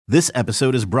This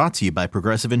episode is brought to you by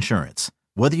Progressive Insurance.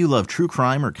 Whether you love true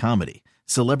crime or comedy,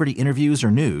 celebrity interviews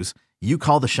or news, you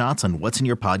call the shots on what's in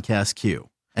your podcast queue.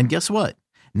 And guess what?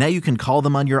 Now you can call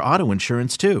them on your auto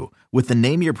insurance too with the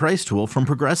Name Your Price tool from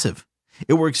Progressive.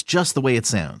 It works just the way it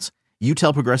sounds. You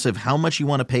tell Progressive how much you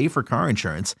want to pay for car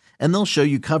insurance, and they'll show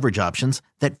you coverage options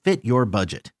that fit your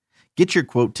budget. Get your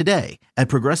quote today at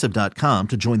Progressive.com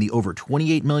to join the over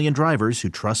 28 million drivers who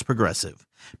trust Progressive.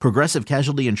 Progressive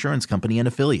Casualty Insurance Company and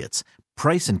Affiliates.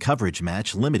 Price and coverage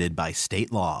match limited by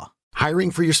state law. Hiring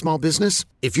for your small business?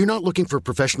 If you're not looking for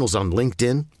professionals on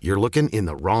LinkedIn, you're looking in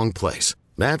the wrong place.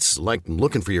 That's like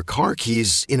looking for your car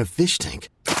keys in a fish tank.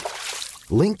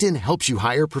 LinkedIn helps you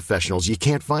hire professionals you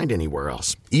can't find anywhere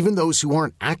else, even those who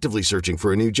aren't actively searching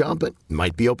for a new job but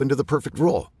might be open to the perfect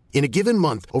role. In a given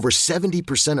month, over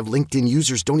 70% of LinkedIn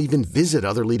users don't even visit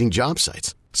other leading job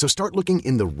sites. So start looking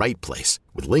in the right place.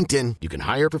 With LinkedIn, you can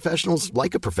hire professionals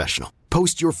like a professional.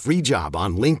 Post your free job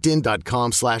on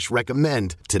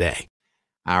linkedin.com/recommend today.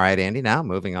 All right, Andy, now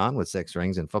moving on with Six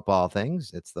Rings and Football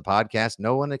Things. It's the podcast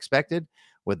no one expected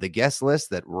with the guest list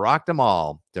that rocked them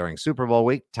all during Super Bowl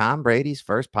week. Tom Brady's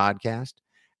first podcast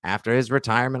after his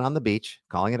retirement on the beach,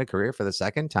 calling it a career for the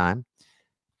second time.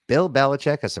 Bill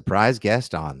Belichick, a surprise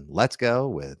guest on Let's Go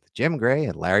with Jim Gray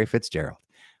and Larry Fitzgerald.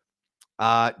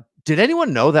 Did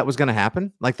anyone know that was going to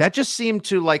happen? Like, that just seemed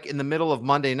to, like, in the middle of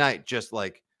Monday night, just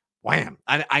like, wham.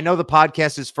 I know the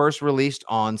podcast is first released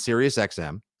on Sirius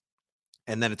XM,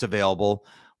 and then it's available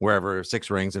wherever Six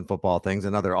Rings and Football Things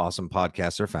and other awesome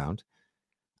podcasts are found.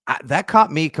 That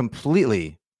caught me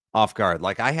completely off guard.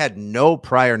 Like, I had no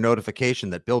prior notification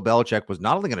that Bill Belichick was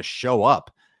not only going to show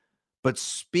up, but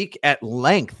speak at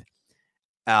length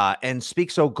and speak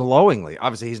so glowingly.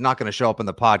 Obviously, he's not going to show up in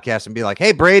the podcast and be like,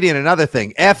 hey, Brady, and another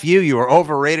thing, F you, you were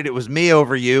overrated. It was me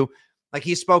over you. Like,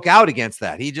 he spoke out against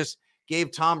that. He just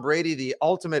gave Tom Brady the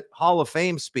ultimate Hall of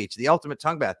Fame speech, the ultimate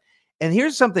tongue bath. And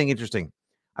here's something interesting.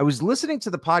 I was listening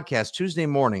to the podcast Tuesday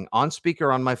morning on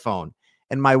speaker on my phone,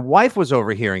 and my wife was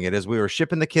overhearing it as we were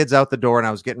shipping the kids out the door, and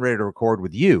I was getting ready to record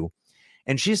with you.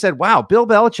 And she said, wow, Bill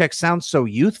Belichick sounds so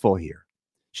youthful here.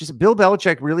 She said, Bill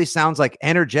Belichick really sounds like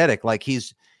energetic, like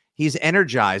he's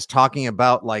energized, talking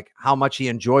about like how much he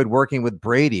enjoyed working with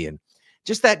Brady, and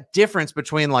just that difference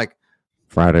between like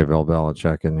Friday Bill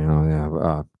Belichick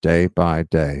and, day by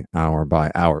day, hour by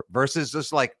hour versus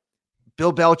just like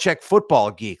Bill Belichick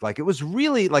football geek. Like, it was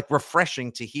really like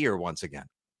refreshing to hear once again.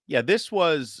 Yeah, this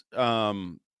was,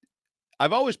 I've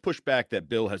always pushed back that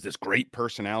Bill has this great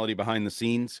personality behind the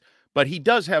scenes, but he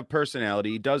does have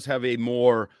personality. He does have a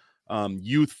more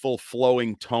youthful,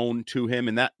 flowing tone to him.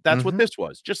 And that's what this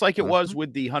was. Just like it was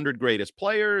with the 100 greatest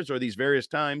players or these various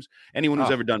times. Anyone who's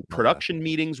ever done production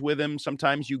meetings with him,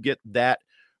 sometimes you get that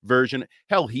version.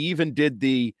 Hell, he even did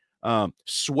the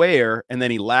swear, and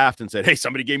then he laughed and said, hey,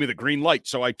 somebody gave me the green light,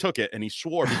 so I took it. And he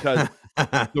swore because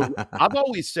I've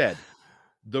always said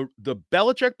the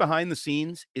Belichick behind the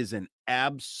scenes is an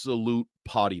absolute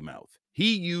potty mouth.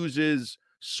 He uses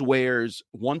swears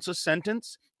once a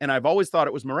sentence, and I've always thought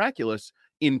it was miraculous.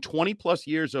 In 20 plus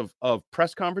years of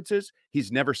press conferences,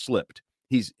 he's never slipped.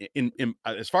 He's in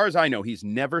as far as I know, he's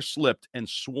never slipped and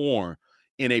swore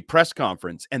in a press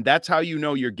conference. And that's how you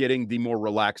know you're getting the more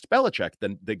relaxed Belichick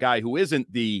than the guy who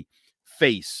isn't the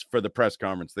face for the press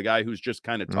conference, the guy who's just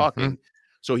kind of talking.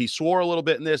 So he swore a little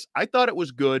bit in this. I thought it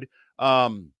was good. Yeah,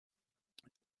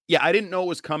 I didn't know it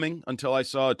was coming until I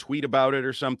saw a tweet about it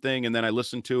or something, and then I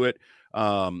listened to it.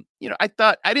 I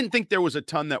didn't think there was a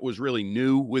ton that was really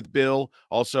new with Bill.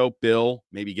 Also, Bill,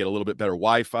 maybe get a little bit better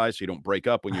Wi-Fi so you don't break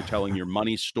up when you're telling your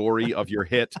money story of your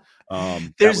hit.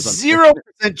 There's 0%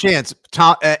 chance.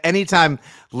 Tom, anytime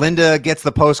Linda gets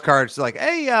the postcard, it's like,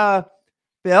 hey,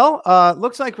 Bill,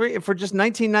 looks like for just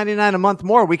 $19.99 a month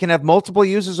more, we can have multiple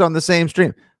users on the same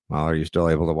stream. Well, are you still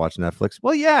able to watch Netflix?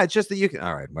 Well, yeah, it's just that you can.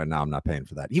 All right, but now I'm not paying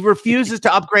for that. He refuses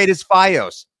to upgrade his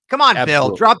FiOS. Come on, Absolutely.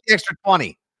 Bill, drop the extra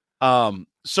 20.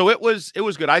 So it was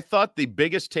good. I thought the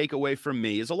biggest takeaway from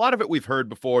me is a lot of it we've heard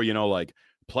before, like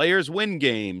players win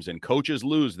games and coaches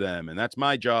lose them. And that's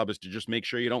my job, is to just make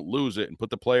sure you don't lose it and put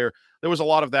the player. There was a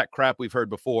lot of that crap we've heard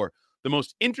before. The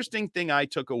most interesting thing I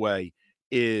took away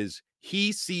is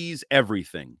he sees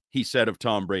everything, he said of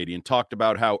Tom Brady, and talked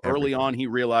about how early on he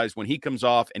realized when he comes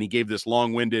off, and he gave this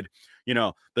long-winded,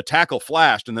 the tackle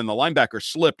flashed and then the linebacker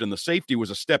slipped and the safety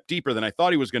was a step deeper than I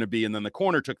thought he was going to be. And then the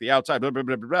corner took the outside, blah, blah,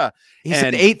 blah, blah, blah. He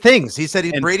said 8 things. He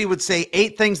said Brady would say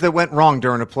 8 things that went wrong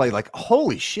during a play. Like,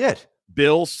 holy shit.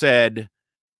 Bill said,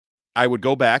 I would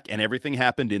go back and everything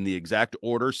happened in the exact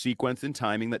order, sequence, and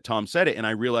timing that Tom said it. And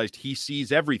I realized he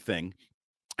sees everything.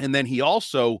 And then he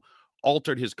also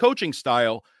altered his coaching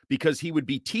style because he would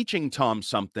be teaching Tom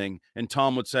something and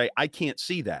Tom would say, I can't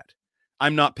see that.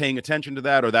 I'm not paying attention to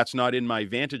that, or that's not in my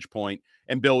vantage point.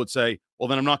 And Bill would say, well,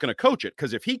 then I'm not going to coach it,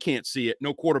 because if he can't see it,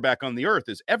 no quarterback on the earth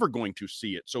is ever going to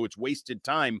see it. So it's wasted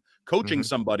time coaching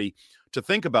somebody to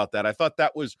think about that. I thought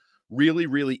that was really,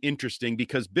 really interesting,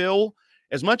 because Bill,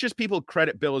 as much as people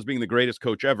credit Bill as being the greatest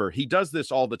coach ever, he does this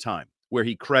all the time, where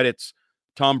he credits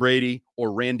Tom Brady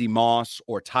or Randy Moss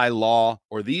or Ty Law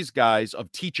or these guys of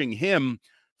teaching him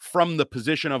from the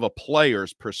position of a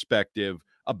player's perspective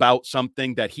about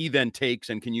something that he then takes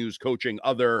and can use coaching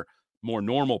other more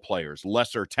normal players,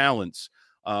 lesser talents.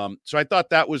 So I thought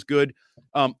that was good.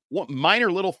 One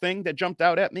minor little thing that jumped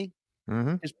out at me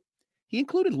is he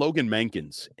included Logan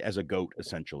Mankins as a GOAT,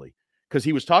 essentially, because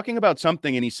he was talking about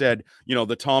something and he said, you know,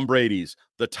 the Tom Bradys,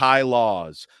 the Ty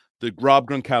Laws, the Rob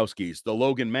Gronkowskis, the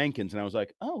Logan Mankins. And I was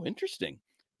like, oh, interesting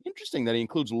that he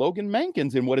includes Logan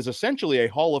Mankins in what is essentially a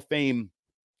Hall of Fame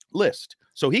list.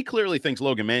 So he clearly thinks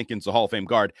Logan Mankins a Hall of Fame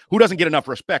guard who doesn't get enough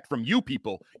respect from you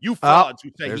people, you frauds who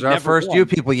say there's he our never first won. you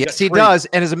people. Yes, he does.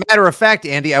 And as a matter of fact,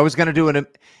 Andy, I was going to do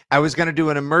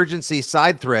an emergency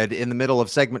side thread in the middle of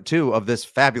segment 2 of this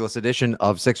fabulous edition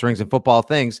of Six Rings and Football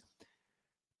Things.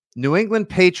 New England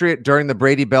Patriot during the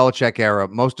Brady Belichick era,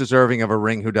 most deserving of a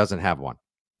ring who doesn't have one.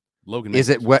 Logan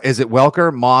Mankins. Is it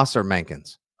Welker, Moss, or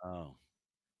Mankins? Oh,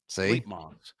 see, Bleep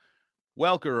Moss,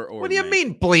 Welker, or what do you Mankins?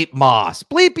 mean bleep Moss?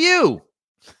 Bleep you.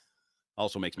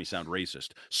 Also makes me sound racist.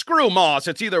 Screw Moss.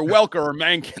 It's either Welker or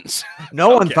Mankins. No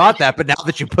one thought that, but now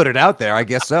that you put it out there, I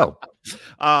guess so.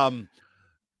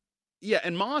 Yeah,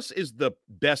 and Moss is the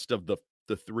best of the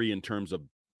three in terms of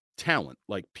talent,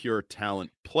 like pure talent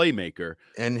playmaker.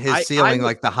 And his ceiling,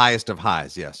 like the highest of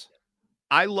highs, yes.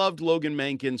 I loved Logan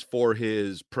Mankins for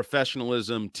his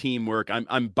professionalism, teamwork.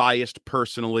 I'm biased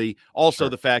personally. Also,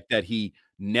 the fact that he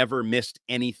never missed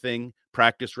anything.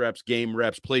 Practice reps, game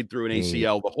reps, played through an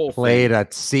ACL, the whole played thing.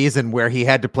 a season where he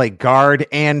had to play guard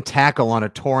and tackle on a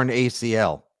torn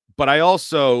ACL. But I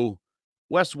also,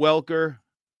 Wes Welker,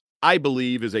 I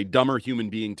believe, is a dumber human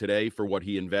being today for what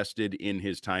he invested in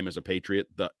his time as a Patriot,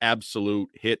 the absolute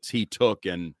hits he took,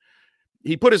 and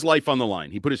he put his life on the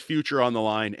line. He put his future on the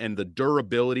line, and the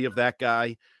durability of that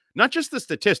guy, not just the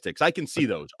statistics. I can see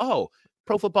those. Oh,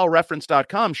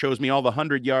 ProFootballReference.com shows me all the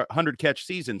 100 catch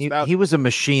seasons. He was a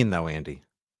machine, though, Andy.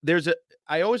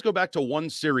 I always go back to one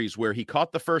series where he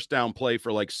caught the first down play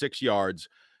for like 6 yards.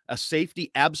 A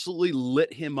safety absolutely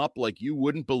lit him up like you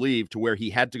wouldn't believe, to where he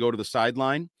had to go to the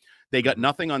sideline. They got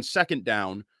nothing on second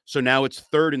down. So now it's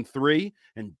 3rd and 3,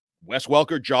 and Wes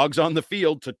Welker jogs on the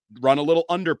field to run a little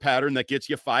under pattern that gets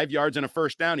you 5 yards and a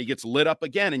first down. He gets lit up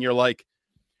again, and you're like,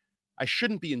 I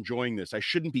shouldn't be enjoying this. I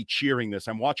shouldn't be cheering this.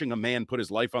 I'm watching a man put his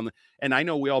life on and I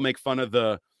know we all make fun of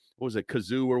the, what was it,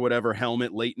 kazoo or whatever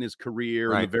helmet late in his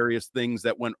career, and the various things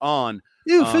that went on.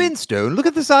 Flintstone, look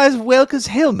at the size of Welker's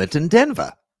helmet in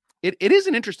Denver. It is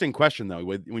an interesting question, though,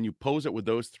 when you pose it with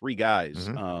those three guys.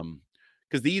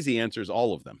 Because the easy answer is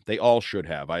all of them. They all should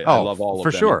have. I love all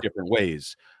of them in different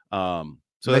ways. So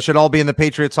they should all be in the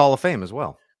Patriots Hall of Fame as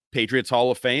well. Patriots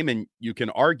Hall of Fame, and you can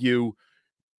argue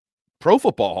Pro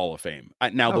Football Hall of Fame.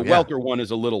 Now, the Welker one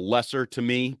is a little lesser to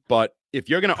me, but if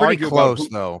you're going to argue close,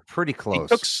 about pretty close. He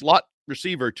took slot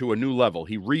receiver to a new level.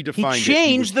 He redefined He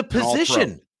changed the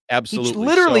position. Absolutely. He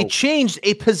literally changed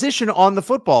a position on the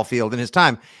football field in his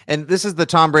time. And this is the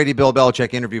Tom Brady, Bill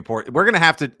Belichick interview port. We're going to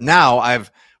have to, now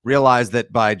I've realized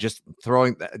that by just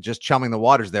chumming the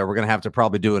waters there, we're going to have to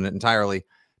probably do an entirely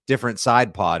different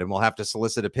side pod, and we'll have to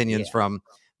solicit opinions from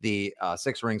the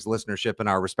Six Rings listenership in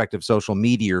our respective social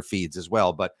media feeds as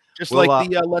well. But just like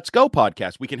the Let's Go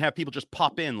podcast, we can have people just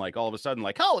pop in like all of a sudden,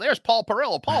 like, oh, there's Paul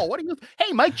Perillo. Paul, what do you?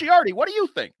 Hey, Mike Giardi, what do you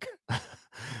think?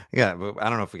 Yeah, I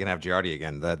don't know if we can have Giardi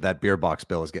again. That beer box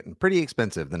bill is getting pretty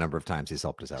expensive. The number of times he's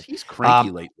helped us out. He's cranky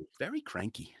lately, very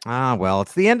cranky. Well,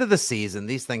 it's the end of the season.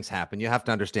 These things happen. You have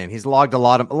to understand. He's logged a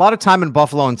lot of time in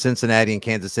Buffalo and Cincinnati and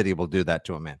Kansas City will do that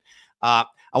to him, man.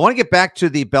 I want to get back to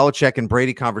the Belichick and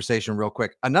Brady conversation real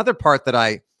quick. Another part that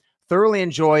I thoroughly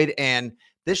enjoyed, and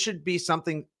this should be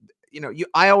something,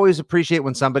 I always appreciate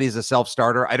when somebody's a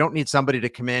self-starter. I don't need somebody to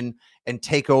come in and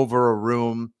take over a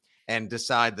room and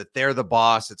decide that they're the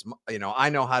boss. It's, I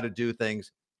know how to do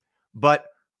things. But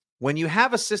when you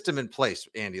have a system in place,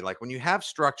 Andy, like when you have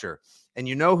structure and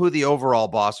you know who the overall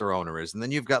boss or owner is, and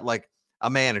then you've got like a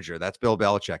manager, that's Bill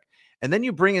Belichick. And then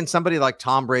you bring in somebody like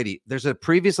Tom Brady. There's a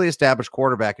previously established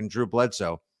quarterback in Drew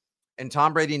Bledsoe, and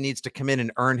Tom Brady needs to come in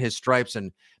and earn his stripes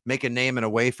and make a name and a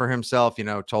way for himself.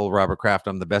 Told Robert Kraft,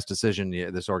 I'm the best decision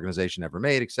this organization ever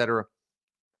made, etc.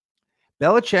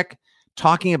 Belichick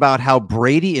talking about how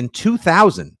Brady in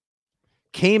 2000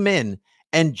 came in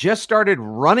and just started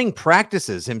running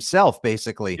practices himself,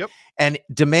 basically, Yep. and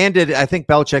demanded, I think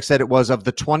Belichick said it was, of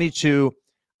the 22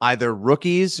 either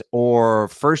rookies or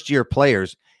first-year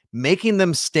players, making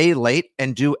them stay late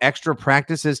and do extra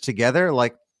practices together.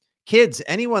 Like, kids,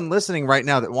 anyone listening right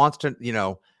now that wants to,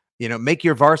 make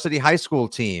your varsity high school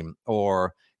team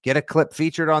or get a clip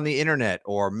featured on the internet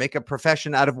or make a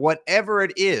profession out of whatever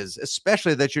it is,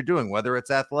 especially that you're doing, whether it's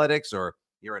athletics or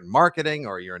you're in marketing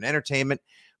or you're in entertainment,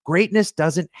 greatness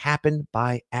doesn't happen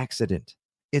by accident.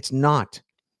 It's not.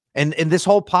 And in this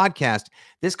whole podcast,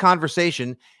 this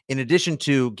conversation, in addition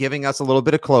to giving us a little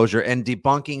bit of closure and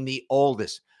debunking the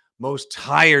oldest, most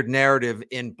tired narrative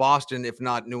in Boston, if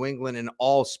not New England, in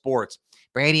all sports,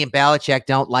 Brady and Belichick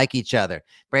don't like each other.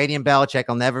 Brady and Belichick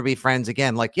will never be friends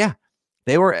again. Like, yeah,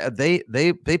 they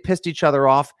pissed each other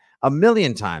off a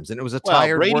million times, and it was a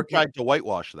tired Brady work. tried to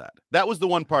whitewash that. That was the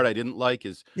one part I didn't like.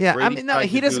 Is Yeah, Brady I mean, no, tried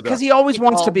he to doesn't, do because he always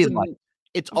wants to be the- like.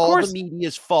 It's Of all course. the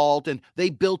media's fault, and they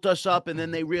built us up, and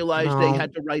then they realized they No.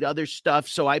 had to write other stuff,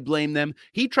 so I blame them.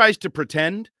 He tries to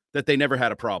pretend that they never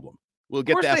had a problem. We'll Of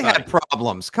get course that. they had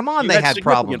problems. Come on, You they had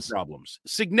significant problems.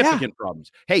 Significant problems.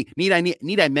 Hey, need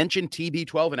I mention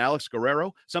TB12 and Alex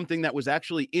Guerrero? Something that was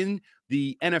actually in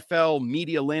the NFL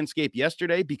media landscape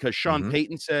yesterday, because Sean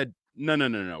Payton said,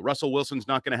 no. Russell Wilson's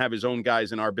not going to have his own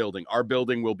guys in our building. Our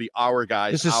building will be our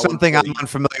guys. This is our something I'm employees.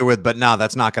 unfamiliar with, but no,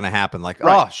 that's not going to happen. Like,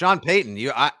 Right. oh, Sean Payton,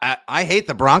 I hate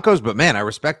the Broncos, but man, I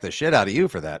respect the shit out of you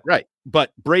for that. Right.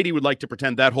 But Brady would like to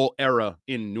pretend that whole era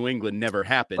in New England never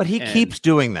happened. But he keeps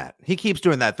doing that.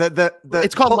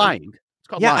 It's called lying. It's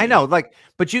called Yeah, lying. I know. Like,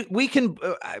 but we can,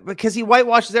 because he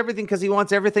whitewashes everything, because he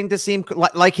wants everything to seem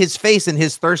like his face in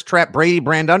his thirst trap Brady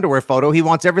brand underwear photo. He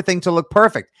wants everything to look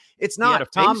perfect. It's He had not. a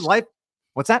Tom, face? life.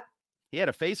 What's that? He had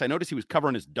a face. I noticed he was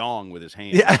covering his dong with his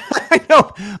hand. Yeah, I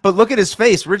know. But look at his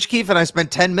face. Rich Keefe and I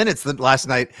spent 10 minutes last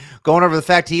night going over the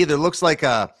fact he either looks like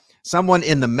someone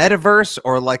in the metaverse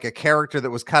or like a character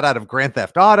that was cut out of Grand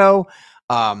Theft Auto.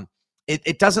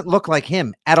 It doesn't look like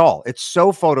him at all. It's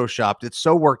so photoshopped. It's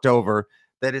so worked over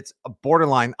that it's a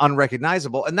borderline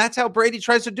unrecognizable. And that's how Brady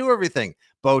tries to do everything.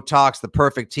 Botox, the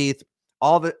perfect teeth,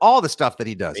 all the stuff that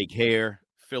he does. Fake hair,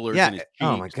 fillers Yeah. in his cheeks.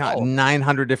 Oh my God. all-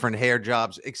 900 different hair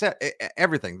jobs, except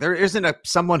everything. There isn't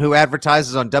someone who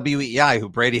advertises on WEI who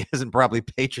Brady hasn't probably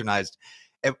patronized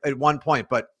at one point,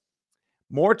 but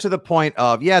more to the point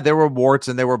of, yeah, there were warts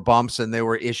and there were bumps and there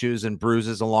were issues and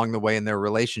bruises along the way in their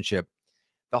relationship.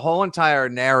 The whole entire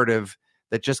narrative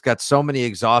that just got so many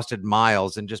exhausted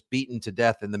miles and just beaten to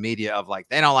death in the media of like,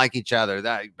 they don't like each other.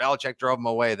 That Belichick drove them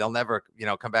away. They'll never,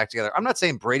 come back together. I'm not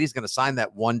saying Brady's going to sign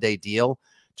that one-day deal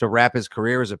to wrap his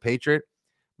career as a Patriot,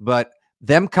 but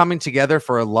them coming together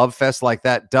for a love fest like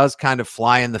that does kind of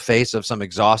fly in the face of some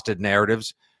exhausted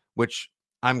narratives, which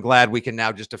I'm glad we can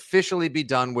now just officially be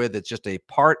done with. It's just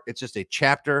a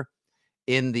chapter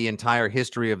in the entire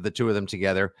history of the two of them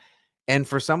together. And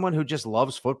for someone who just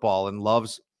loves football and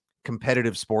loves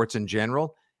competitive sports in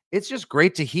general, it's just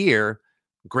great to hear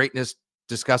greatness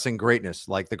discussing greatness,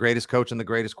 like the greatest coach and the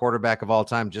greatest quarterback of all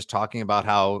time, just talking about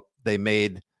how they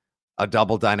made a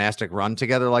double dynastic run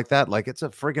together like that. Like, it's a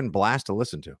friggin' blast to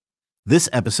listen to. This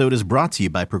episode is brought to you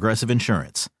by Progressive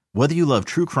Insurance. Whether you love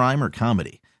true crime or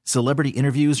comedy, celebrity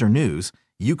interviews or news,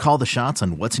 you call the shots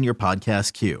on what's in your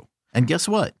podcast queue. And guess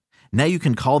what? Now you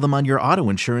can call them on your auto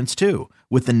insurance too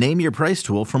with the Name Your Price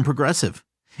tool from Progressive.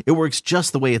 It works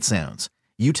just the way it sounds.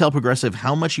 You tell Progressive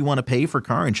how much you want to pay for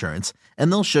car insurance,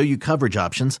 and they'll show you coverage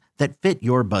options that fit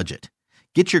your budget.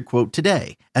 Get your quote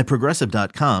today at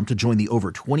Progressive.com to join the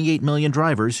over 28 million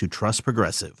drivers who trust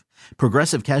Progressive.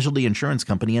 Progressive Casualty Insurance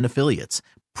Company and Affiliates.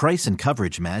 Price and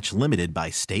coverage match limited by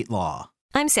state law.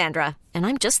 I'm Sandra, and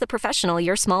I'm just the professional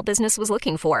your small business was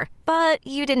looking for. But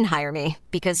you didn't hire me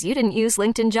because you didn't use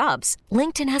LinkedIn Jobs.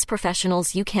 LinkedIn has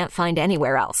professionals you can't find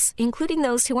anywhere else, including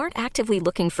those who aren't actively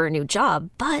looking for a new job,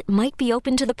 but might be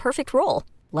open to the perfect role,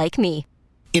 like me.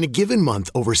 In a given month,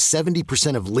 over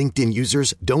 70% of LinkedIn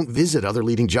users don't visit other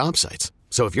leading job sites.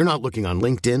 So if you're not looking on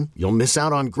LinkedIn, you'll miss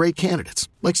out on great candidates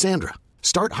like Sandra.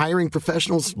 Start hiring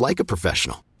professionals like a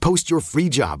professional. Post your free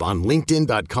job on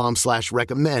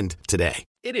linkedin.com/recommend today.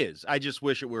 It is. I just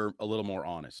wish it were a little more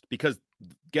honest, because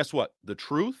guess what? The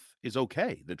truth is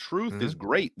okay. The truth is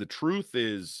great. The truth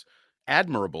is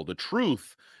admirable. The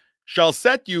truth shall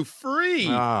set you free.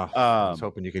 I was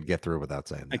hoping you could get through without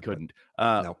saying that. I couldn't.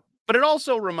 No. But it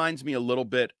also reminds me a little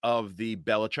bit of the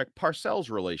Belichick-Parcells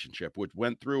relationship, which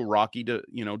went through rocky,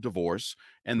 divorce,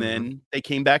 and then they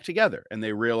came back together and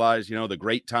they realized, the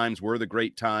great times were the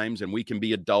great times, and we can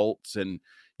be adults, and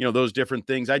those different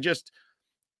things.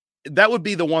 That would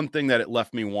be the one thing that it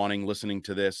left me wanting listening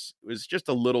to this, was just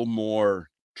a little more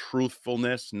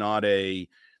truthfulness,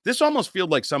 this almost feels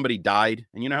like somebody died.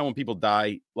 And you know how when people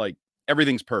die, like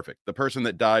everything's perfect. The person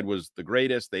that died was the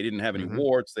greatest. They didn't have any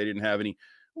warts. They didn't have any.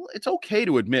 Well, it's okay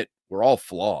to admit we're all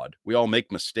flawed. We all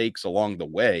make mistakes along the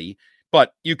way,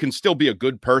 but you can still be a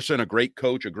good person, a great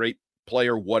coach, a great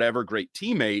player, whatever, great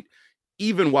teammate,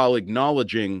 even while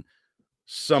acknowledging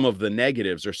some of the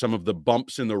negatives or some of the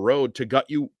bumps in the road to gut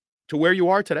you to where you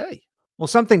are today. Well,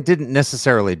 something didn't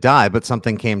necessarily die, but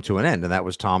something came to an end, and that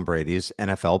was Tom Brady's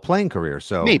NFL playing career.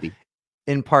 So maybe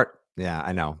in part, yeah,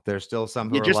 I know there's still some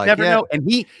who you are just like, never know. And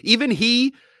he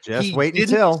just wait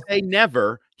didn't until say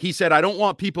never. He said, I don't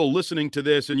want people listening to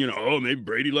this and, oh, maybe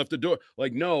Brady left the door.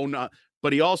 Like, no, not.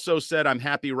 But he also said, I'm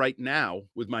happy right now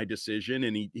with my decision.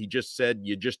 And he just said,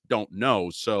 you just don't know.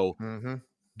 So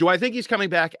do I think he's coming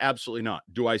back? Absolutely not.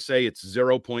 Do I say it's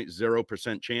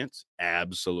 0.0% chance?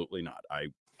 Absolutely not.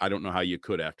 I don't know how you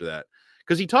could after that.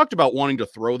 Because he talked about wanting to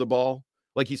throw the ball.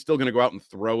 Like he's still going to go out and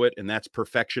throw it. And that's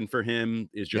perfection for him,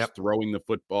 is just throwing the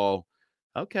football.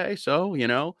 Okay, so,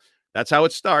 that's how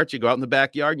it starts. You go out in the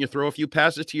backyard and you throw a few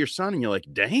passes to your son and you're like,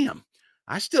 damn,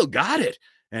 I still got it.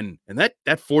 And that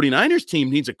 49ers team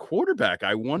needs a quarterback.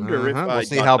 I wonder if we'll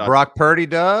see how Brock Purdy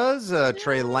does,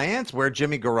 Trey Lance, where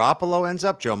Jimmy Garoppolo ends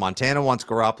up. Joe Montana wants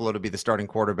Garoppolo to be the starting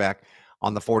quarterback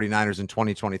on the 49ers in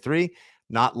 2023.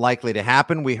 Not likely to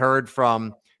happen. We heard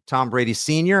from Tom Brady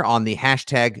Sr. on the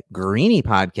 #Greeny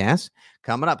podcast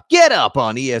coming up. Get Up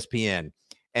on ESPN.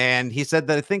 And he said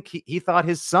that I think he thought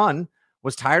his son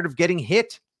was tired of getting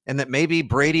hit, and that maybe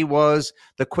Brady was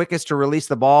the quickest to release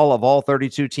the ball of all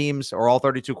 32 teams or all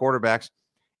 32 quarterbacks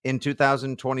in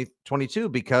 2022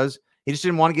 because he just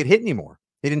didn't want to get hit anymore.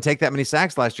 He didn't take that many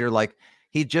sacks last year. Like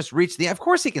he just reached of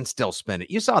course he can still spin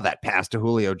it. You saw that pass to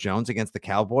Julio Jones against the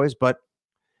Cowboys, but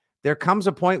there comes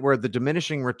a point where the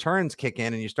diminishing returns kick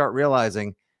in and you start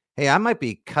realizing, hey, I might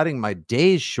be cutting my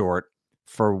days short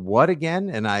for what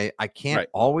again? And I can't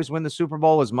always win the Super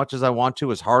Bowl as much as I want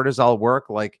to, as hard as I'll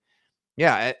work. Like,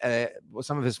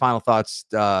 some of his final thoughts,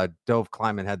 Dove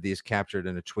Kleiman had these captured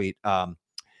in a tweet. I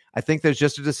think there's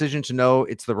just a decision to know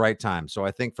it's the right time. So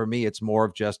I think for me, it's more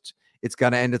of just, it's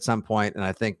going to end at some point, and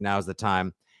I think now's the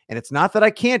time. And it's not that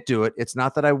I can't do it. It's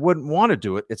not that I wouldn't want to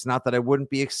do it. It's not that I wouldn't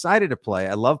be excited to play.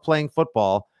 I love playing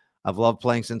football. I've loved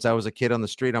playing since I was a kid on the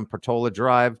street on Portola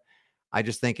Drive. I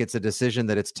just think it's a decision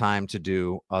that it's time to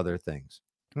do other things.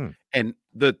 And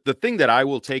the thing that I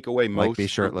will take away most, like be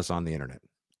shirtless on the internet.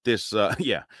 This,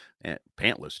 and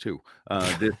pantless too.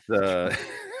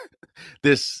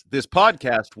 This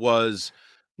podcast was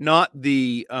not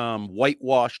the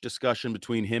whitewash discussion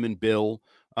between him and Bill.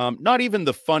 Not even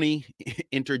the funny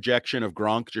interjection of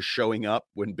Gronk just showing up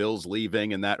when Bill's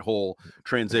leaving and that whole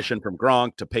transition from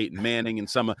Gronk to Peyton Manning and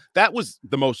that was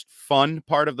the most fun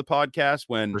part of the podcast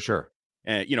when, for sure.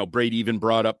 Brady even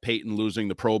brought up Peyton losing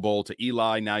the Pro Bowl to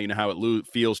Eli. Now you know how it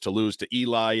feels to lose to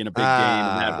Eli in a big game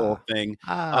and that whole thing.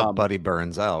 Buddy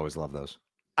Burns. I always love those.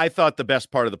 I thought the best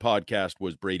part of the podcast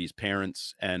was Brady's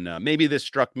parents. And maybe this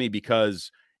struck me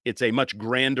because it's a much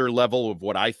grander level of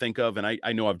what I think of. And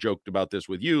I know I've joked about this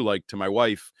with you, like to my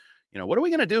wife, what are we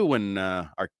going to do when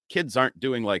our kids aren't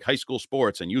doing like high school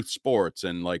sports and youth sports?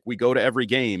 And like we go to every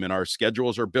game and our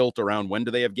schedules are built around when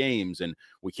do they have games? And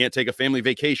we can't take a family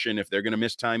vacation if they're going to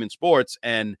miss time in sports.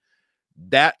 And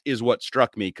that is what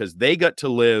struck me because they got to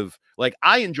live, like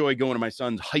I enjoy going to my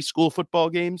son's high school football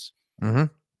games.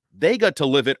 They got to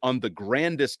live it on the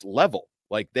grandest level.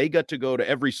 Like they got to go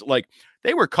to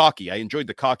they were cocky. I enjoyed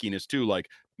the cockiness too. Like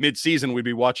mid-season, we'd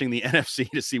be watching the NFC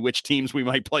to see which teams we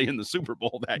might play in the Super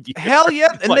Bowl that year. Hell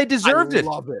yeah. And they deserved it. I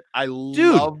love it. I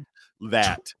love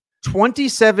that.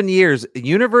 27 years,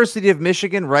 University of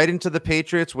Michigan, right into the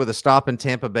Patriots with a stop in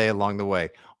Tampa Bay along the way.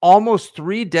 Almost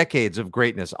 3 decades of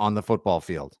greatness on the football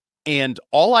field. And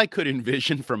all I could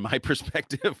envision from my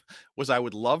perspective was I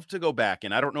would love to go back.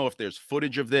 And I don't know if there's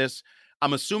footage of this.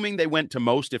 I'm assuming they went to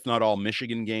most, if not all,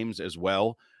 Michigan games as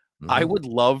well. I would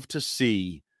love to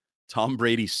see Tom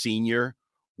Brady Sr.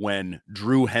 when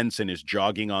Drew Henson is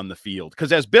jogging on the field.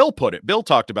 Because as Bill put it, Bill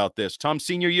talked about this. Tom's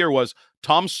senior year was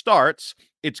Tom starts,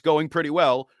 it's going pretty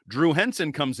well. Drew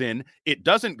Henson comes in, it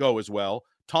doesn't go as well.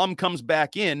 Tom comes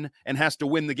back in and has to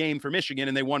win the game for Michigan,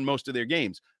 and they won most of their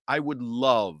games. I would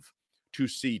love to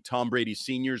see Tom Brady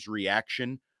Sr.'s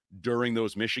reaction during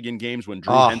those Michigan games when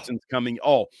Drew Henson's coming.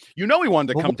 He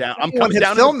wanted to come down. I'm coming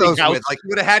down to the house. Like you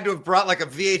would have had to have brought like a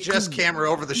VHS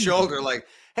camera over the shoulder. Like,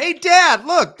 hey, Dad,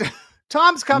 look,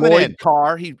 Tom's coming Lloyd in.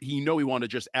 Carr. He wanted to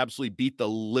just absolutely beat the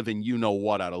living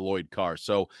what out of Lloyd Carr.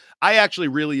 So I actually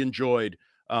really enjoyed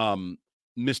Mr.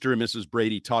 and Mrs.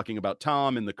 Brady talking about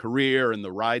Tom and the career and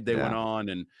the ride they went on.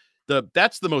 And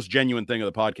that's the most genuine thing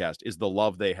of the podcast is the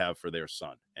love they have for their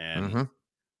son. And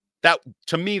that,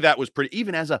 to me, that was pretty,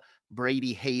 even as a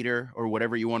Brady hater or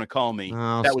whatever you want to call me,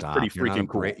 that was pretty freaking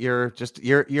cool.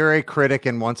 You're a critic.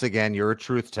 And once again, you're a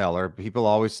truth teller. People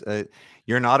always,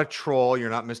 you're not a troll. You're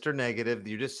not Mr. Negative.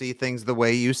 You just see things the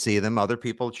way you see them. Other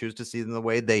people choose to see them the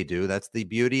way they do. That's the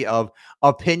beauty of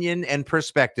opinion and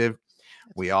perspective.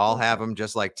 We all have them,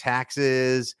 just like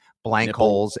taxes, blank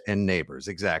holes, and neighbors.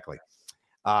 Exactly.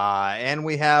 And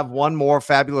we have one more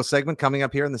fabulous segment coming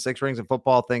up here in the Six Rings and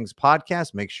Football Things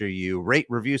podcast. Make sure you rate,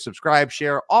 review, subscribe,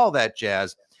 share, all that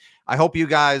jazz. I hope you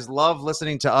guys love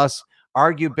listening to us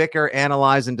argue, bicker,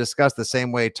 analyze, and discuss the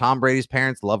same way Tom Brady's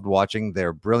parents loved watching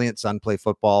their brilliant son play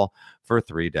football for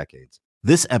 3 decades.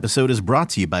 This episode is brought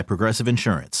to you by Progressive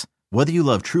Insurance. Whether you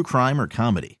love true crime or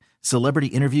comedy, celebrity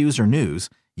interviews or news,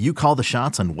 you call the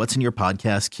shots on what's in your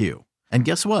podcast queue. And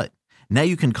guess what? Now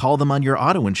you can call them on your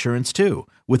auto insurance too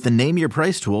with the Name Your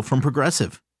Price tool from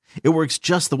Progressive. It works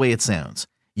just the way it sounds.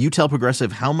 You tell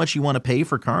Progressive how much you want to pay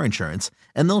for car insurance,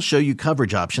 and they'll show you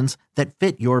coverage options that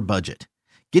fit your budget.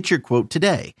 Get your quote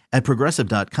today at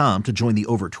Progressive.com to join the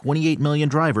over 28 million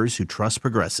drivers who trust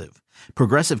Progressive.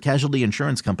 Progressive Casualty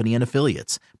Insurance Company and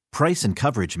Affiliates. Price and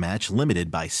coverage match limited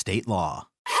by state law.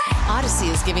 Odyssey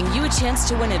is giving you a chance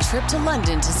to win a trip to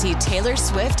London to see Taylor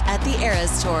Swift at the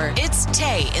Eras Tour. It's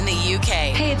Tay in the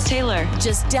UK. Hey, it's Taylor.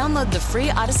 Just download the free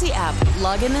Odyssey app,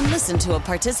 log in and listen to a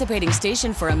participating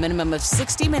station for a minimum of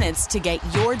 60 minutes to get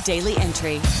your daily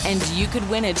entry. And you could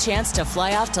win a chance to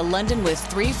fly off to London with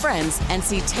 3 friends and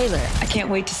see Taylor. I can't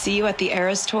wait to see you at the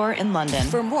Eras Tour in London.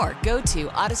 For more, go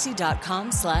to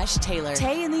odyssey.com/Taylor.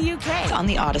 Tay in the UK. It's on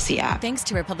the Odyssey app. Thanks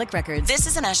to Republic Records. This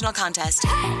is a national contest.